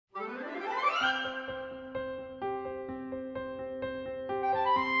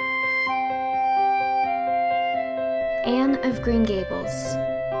Anne of Green Gables,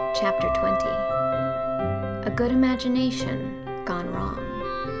 Chapter 20. A Good Imagination Gone Wrong.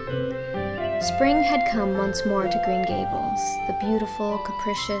 Spring had come once more to Green Gables, the beautiful,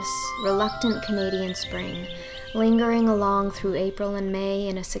 capricious, reluctant Canadian spring, lingering along through April and May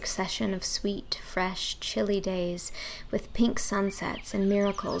in a succession of sweet, fresh, chilly days, with pink sunsets and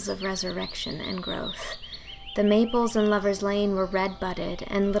miracles of resurrection and growth. The maples in Lover's Lane were red-budded,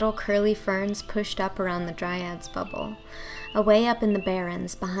 and little curly ferns pushed up around the Dryad's bubble. Away up in the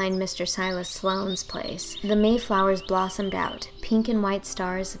barrens, behind Mr. Silas Sloane's place, the mayflowers blossomed out, pink and white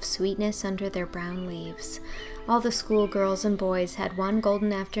stars of sweetness under their brown leaves. All the schoolgirls and boys had one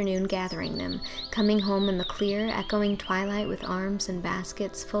golden afternoon gathering them, coming home in the clear, echoing twilight with arms and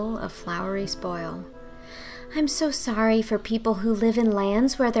baskets full of flowery spoil. "I'm so sorry for people who live in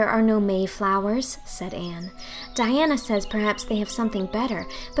lands where there are no mayflowers," said Anne. "Diana says perhaps they have something better,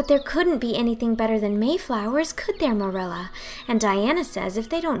 but there couldn't be anything better than mayflowers, could there, Marilla? And Diana says if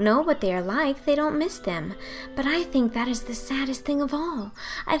they don't know what they are like, they don't miss them. But I think that is the saddest thing of all.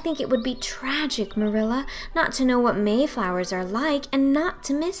 I think it would be tragic, Marilla, not to know what mayflowers are like and not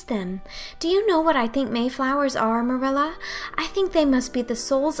to miss them. Do you know what I think mayflowers are, Marilla? I think they must be the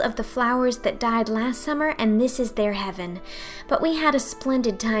souls of the flowers that died last summer, and this is their heaven. But we had a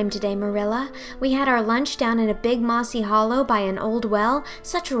splendid time today, Marilla. We had our lunch down in a big mossy hollow by an old well,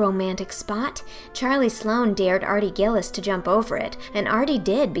 such a romantic spot. Charlie Sloane dared Artie Gillis to jump over it, and Artie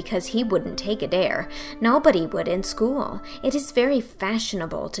did because he wouldn't take a dare. Nobody would in school. It is very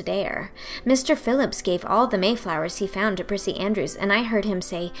fashionable to dare. Mr. Phillips gave all the mayflowers he found to Prissy Andrews, and I heard him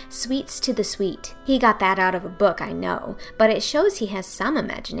say, 'Sweets to the sweet.' He got that out of a book, I know, but it shows he has some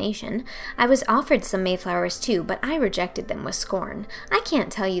imagination. I was offered some mayflowers too, but I rejected them with scorn. I can't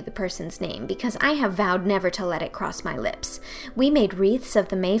tell you the person's name because I have vowed never to let it cross my lips. We made wreaths of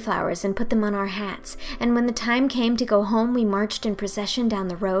the mayflowers and put them on our hats, and when the time came to go home, we marched in procession down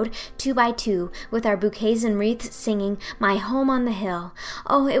the road, 2 by 2, with our bouquets and wreaths, singing 'My Home on the Hill.'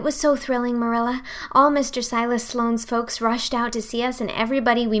 Oh, it was so thrilling, Marilla. All Mr. Silas Sloane's folks rushed out to see us, and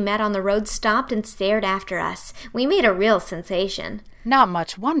everybody we met on the road stopped and stared after us. We made a real sensation." "Not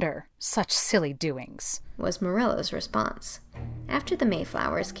much wonder. Such silly doings," was Marilla's response. After the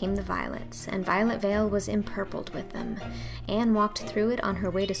mayflowers came the violets, and Violet Vale was empurpled with them. Anne walked through it on her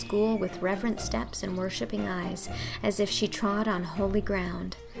way to school with reverent steps and worshipping eyes, as if she trod on holy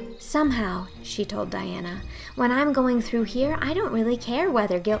ground. "Somehow," she told Diana, "when I'm going through here, I don't really care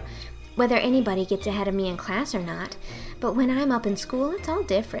whether anybody gets ahead of me in class or not. But when I'm up in school, it's all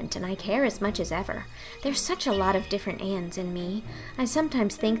different, and I care as much as ever. There's such a lot of different Annes in me. I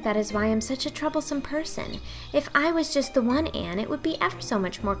sometimes think that is why I'm such a troublesome person. If I was just the one Anne, it would be ever so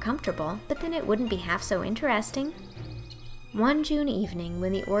much more comfortable, but then it wouldn't be half so interesting." One June evening,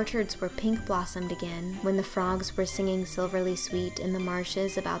 when the orchards were pink-blossomed again, when the frogs were singing silverly sweet in the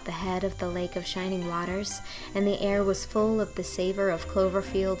marshes about the head of the Lake of Shining Waters, and the air was full of the savor of clover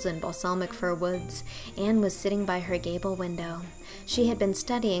fields and balsamic fir woods, Anne was sitting by her gable window. She had been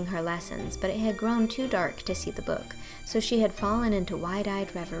studying her lessons, but it had grown too dark to see the book, so she had fallen into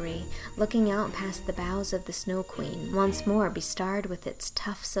wide-eyed reverie, looking out past the boughs of the Snow Queen, once more bestarred with its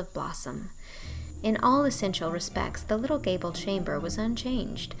tufts of blossom. In all essential respects, the little gabled chamber was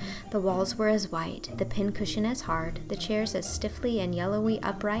unchanged. The walls were as white, the pincushion as hard, the chairs as stiffly and yellowy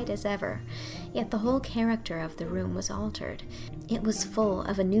upright as ever. Yet the whole character of the room was altered. It was full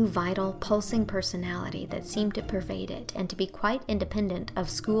of a new vital, pulsing personality that seemed to pervade it, and to be quite independent of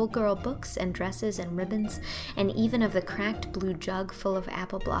schoolgirl books and dresses and ribbons, and even of the cracked blue jug full of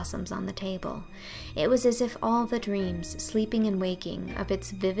apple blossoms on the table. It was as if all the dreams, sleeping and waking, of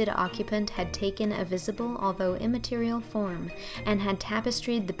its vivid occupant had taken a visible, although immaterial form, and had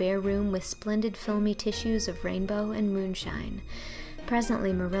tapestried the bare room with splendid filmy tissues of rainbow and moonshine.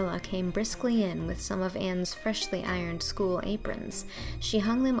 Presently Marilla came briskly in with some of Anne's freshly ironed school aprons. She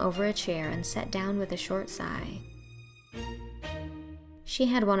hung them over a chair and sat down with a short sigh. She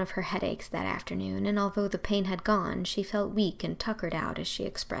had one of her headaches that afternoon, and although the pain had gone, she felt weak and tuckered out, as she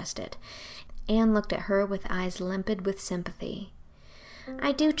expressed it. Anne looked at her with eyes limpid with sympathy.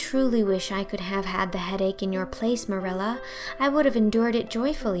 "I do truly wish I could have had the headache in your place, Marilla. I would have endured it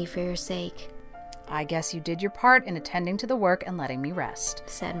joyfully for your sake." "I guess you did your part in attending to the work and letting me rest,"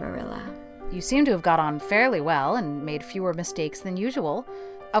 said Marilla. "You seem to have got on fairly well and made fewer mistakes than usual.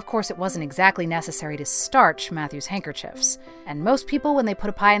 Of course, it wasn't exactly necessary to starch Matthew's handkerchiefs, and most people, when they put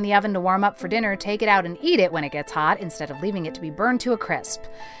a pie in the oven to warm up for dinner, take it out and eat it when it gets hot instead of leaving it to be burned to a crisp.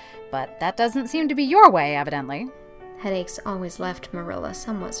 But that doesn't seem to be your way, evidently." Headaches always left Marilla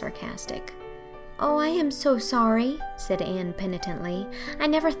somewhat sarcastic. "Oh, I am so sorry," said Anne penitently. "I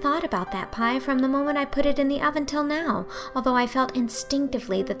never thought about that pie from the moment I put it in the oven till now, although I felt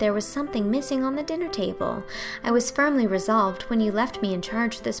instinctively that there was something missing on the dinner table. I was firmly resolved when you left me in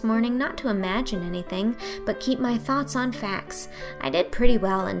charge this morning not to imagine anything, but keep my thoughts on facts. I did pretty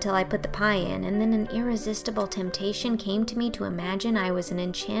well until I put the pie in, and then an irresistible temptation came to me to imagine I was an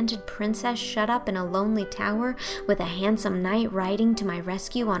enchanted princess shut up in a lonely tower with a handsome knight riding to my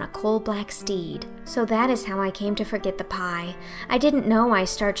rescue on a coal-black steed. So that is how I came to forget the pie. I didn't know I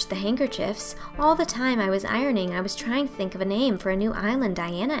starched the handkerchiefs. All the time I was ironing, I was trying to think of a name for a new island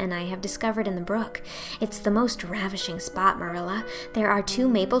Diana and I have discovered in the brook. It's the most ravishing spot, Marilla. There are 2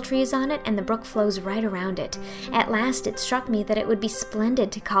 maple trees on it, and the brook flows right around it. At last it struck me that it would be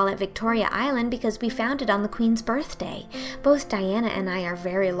splendid to call it Victoria Island because we found it on the Queen's birthday. Both Diana and I are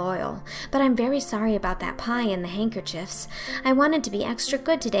very loyal, but I'm very sorry about that pie and the handkerchiefs. I wanted to be extra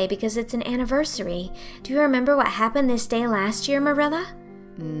good today because it's an anniversary. Do you remember what happened this day last year, Marilla?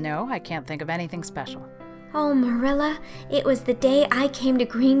 No, I can't think of anything special. Oh, Marilla, it was the day I came to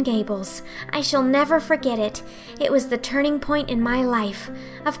Green Gables. I shall never forget it. It was the turning point in my life.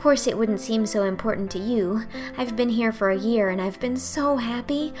 Of course, it wouldn't seem so important to you. I've been here for a year, and I've been so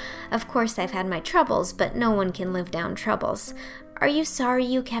happy. Of course, I've had my troubles, but no one can live down troubles. Are you sorry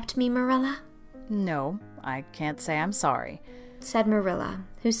you kept me, Marilla? No, I can't say I'm sorry, said Marilla,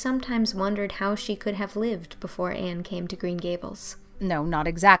 who sometimes wondered how she could have lived before Anne came to Green Gables. No, not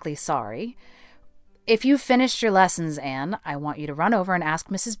exactly sorry. If you've finished your lessons, Anne, I want you to run over and ask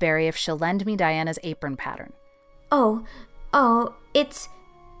Mrs. Barry if she'll lend me Diana's apron pattern. Oh, it's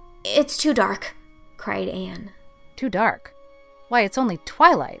too dark, cried Anne. Too dark? Why, it's only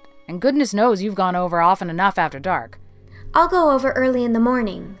twilight, and goodness knows you've gone over often enough after dark. I'll go over early in the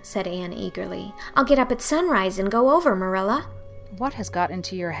morning, said Anne eagerly. I'll get up at sunrise and go over, Marilla. What has got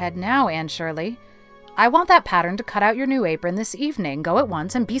into your head now, Anne Shirley? I want that pattern to cut out your new apron this evening. Go at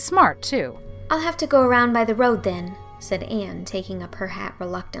once and be smart, too. I'll have to go around by the road then, said Anne, taking up her hat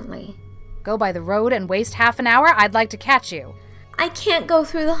reluctantly. Go by the road and waste half an hour? I'd like to catch you. I can't go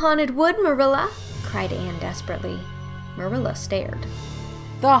through the haunted wood, Marilla, cried Anne desperately. Marilla stared.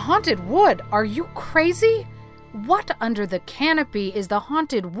 The haunted wood? Are you crazy? What under the canopy is the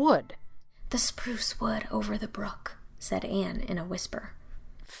haunted wood? The spruce wood over the brook, said Anne in a whisper.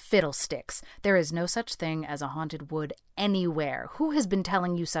 Fiddlesticks. There is no such thing as a haunted wood anywhere. Who has been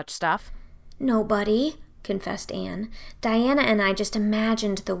telling you such stuff? Nobody, confessed Anne. Diana and I just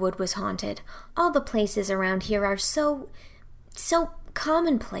imagined the wood was haunted. All the places around here are so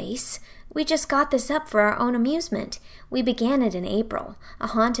commonplace. We just got this up for our own amusement. We began it in April. A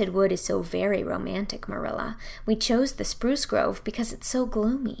haunted wood is so very romantic, Marilla. We chose the spruce grove because it's so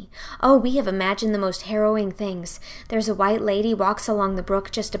gloomy. Oh, we have imagined the most harrowing things. There's a white lady walks along the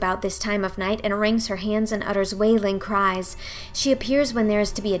brook just about this time of night and wrings her hands and utters wailing cries. She appears when there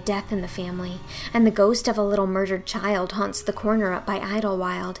is to be a death in the family, and the ghost of a little murdered child haunts the corner up by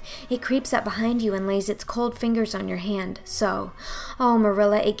Idlewild. It creeps up behind you and lays its cold fingers on your hand, so. Oh,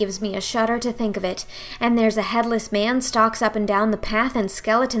 Marilla, it gives me a shudder to think of it. And there's a headless man stalks up and down the path, and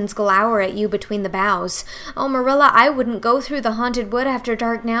skeletons glower at you between the boughs. Oh, Marilla, I wouldn't go through the haunted wood after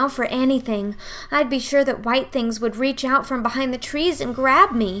dark now for anything. I'd be sure that white things would reach out from behind the trees and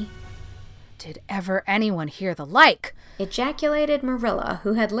grab me. Did ever anyone hear the like? Ejaculated Marilla,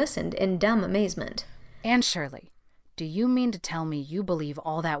 who had listened in dumb amazement. Anne Shirley, do you mean to tell me you believe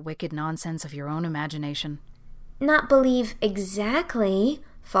all that wicked nonsense of your own imagination? Not believe exactly,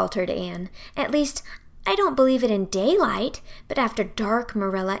 faltered Anne. At least, I don't believe it in daylight, but after dark,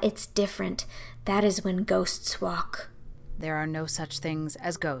 Marilla, it's different. That is when ghosts walk. There are no such things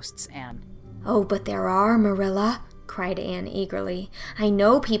as ghosts, Anne. Oh, but there are, Marilla, cried Anne eagerly. I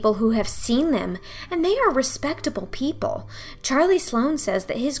know people who have seen them, and they are respectable people. Charlie Sloane says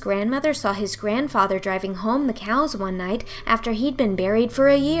that his grandmother saw his grandfather driving home the cows one night after he'd been buried for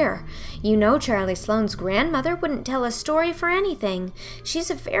a year. You know Charlie Sloane's grandmother wouldn't tell a story for anything.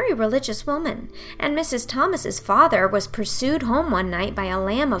 She's a very religious woman, and Mrs. Thomas's father was pursued home one night by a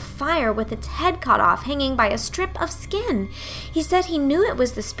lamb of fire with its head cut off hanging by a strip of skin. He said he knew it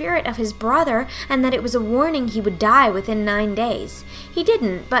was the spirit of his brother and that it was a warning he would die within 9 days. He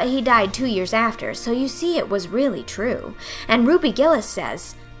didn't, but he died 2 years after, so you see it was really true. And Ruby Gillis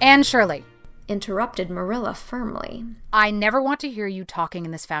says— Anne Shirley, interrupted Marilla firmly. I never want to hear you talking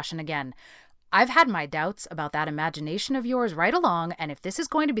in this fashion again. I've had my doubts about that imagination of yours right along, and if this is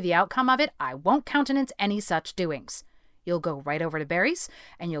going to be the outcome of it, I won't countenance any such doings. You'll go right over to Barry's,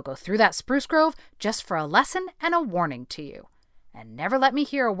 and you'll go through that spruce grove just for a lesson and a warning to you. And never let me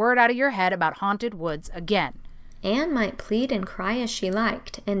hear a word out of your head about haunted woods again. Anne might plead and cry as she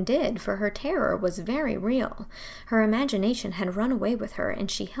liked, and did, for her terror was very real. Her imagination had run away with her,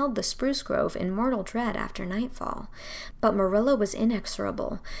 and she held the spruce grove in mortal dread after nightfall. But Marilla was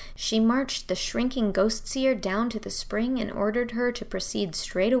inexorable. She marched the shrinking ghost-seer down to the spring and ordered her to proceed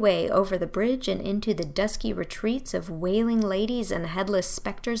straight away over the bridge and into the dusky retreats of wailing ladies and headless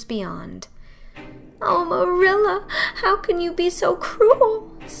specters beyond. "Oh, Marilla, how can you be so cruel?"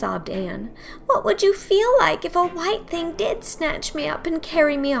 sobbed Anne. "What would you feel like if a white thing did snatch me up and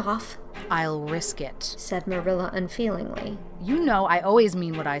carry me off?" "I'll risk it," said Marilla unfeelingly. "You know I always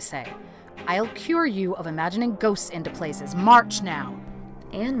mean what I say. I'll cure you of imagining ghosts into places. March now."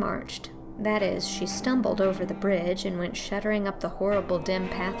 Anne marched. That is, she stumbled over the bridge and went shuddering up the horrible dim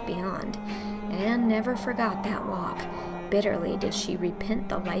path beyond. Anne never forgot that walk. Bitterly did she repent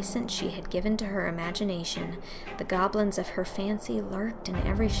the license she had given to her imagination. The goblins of her fancy lurked in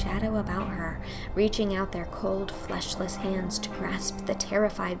every shadow about her, reaching out their cold, fleshless hands to grasp the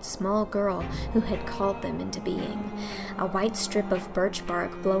terrified small girl who had called them into being. A white strip of birch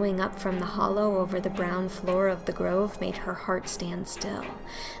bark blowing up from the hollow over the brown floor of the grove made her heart stand still.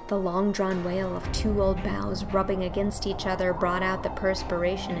 The long-drawn wail of two old boughs rubbing against each other brought out the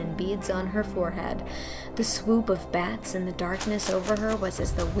perspiration in beads on her forehead. The swoop of bats in the darkness over her was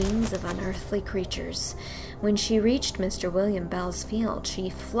as the wings of unearthly creatures. When she reached Mr. William Bell's field, she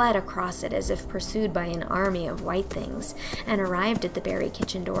fled across it as if pursued by an army of white things, and arrived at the Barry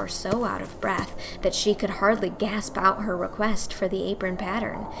kitchen door so out of breath that she could hardly gasp out her request for the apron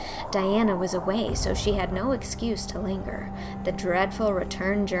pattern. Diana was away, so she had no excuse to linger. The dreadful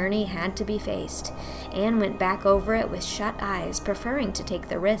return journey had to be faced. Anne went back over it with shut eyes, preferring to take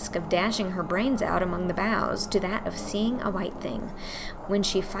the risk of dashing her brains out among the boughs to that of seeing a white thing. When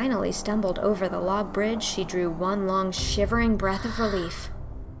she finally stumbled over the log bridge, she drew one long shivering breath of relief.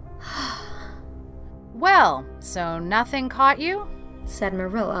 "Well, so nothing caught you?" said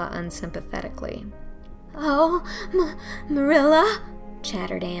Marilla unsympathetically. "Oh, Marilla,"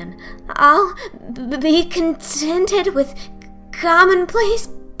 chattered Anne, "I'll be contented with commonplace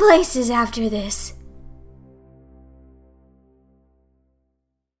places after this."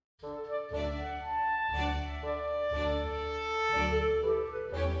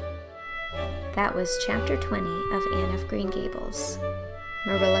 That was Chapter 20 of Anne of Green Gables.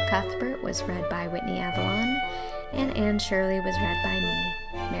 Marilla Cuthbert was read by Whitney Avalon, and Anne Shirley was read by me,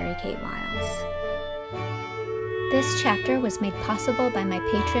 Mary Kate Wiles. This chapter was made possible by my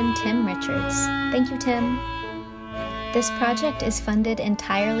patron, Tim Richards. Thank you, Tim. This project is funded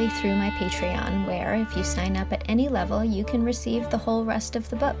entirely through my Patreon, where, if you sign up at any level, you can receive the whole rest of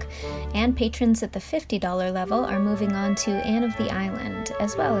the book, and patrons at the $50 level are moving on to Anne of the Island,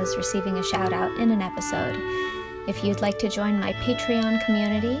 as well as receiving a shout-out in an episode. If you'd like to join my Patreon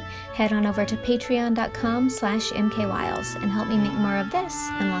community, head on over to patreon.com/mkwiles and help me make more of this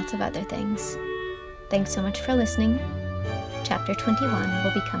and lots of other things. Thanks so much for listening. Chapter 21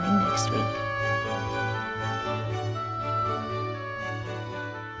 will be coming next week.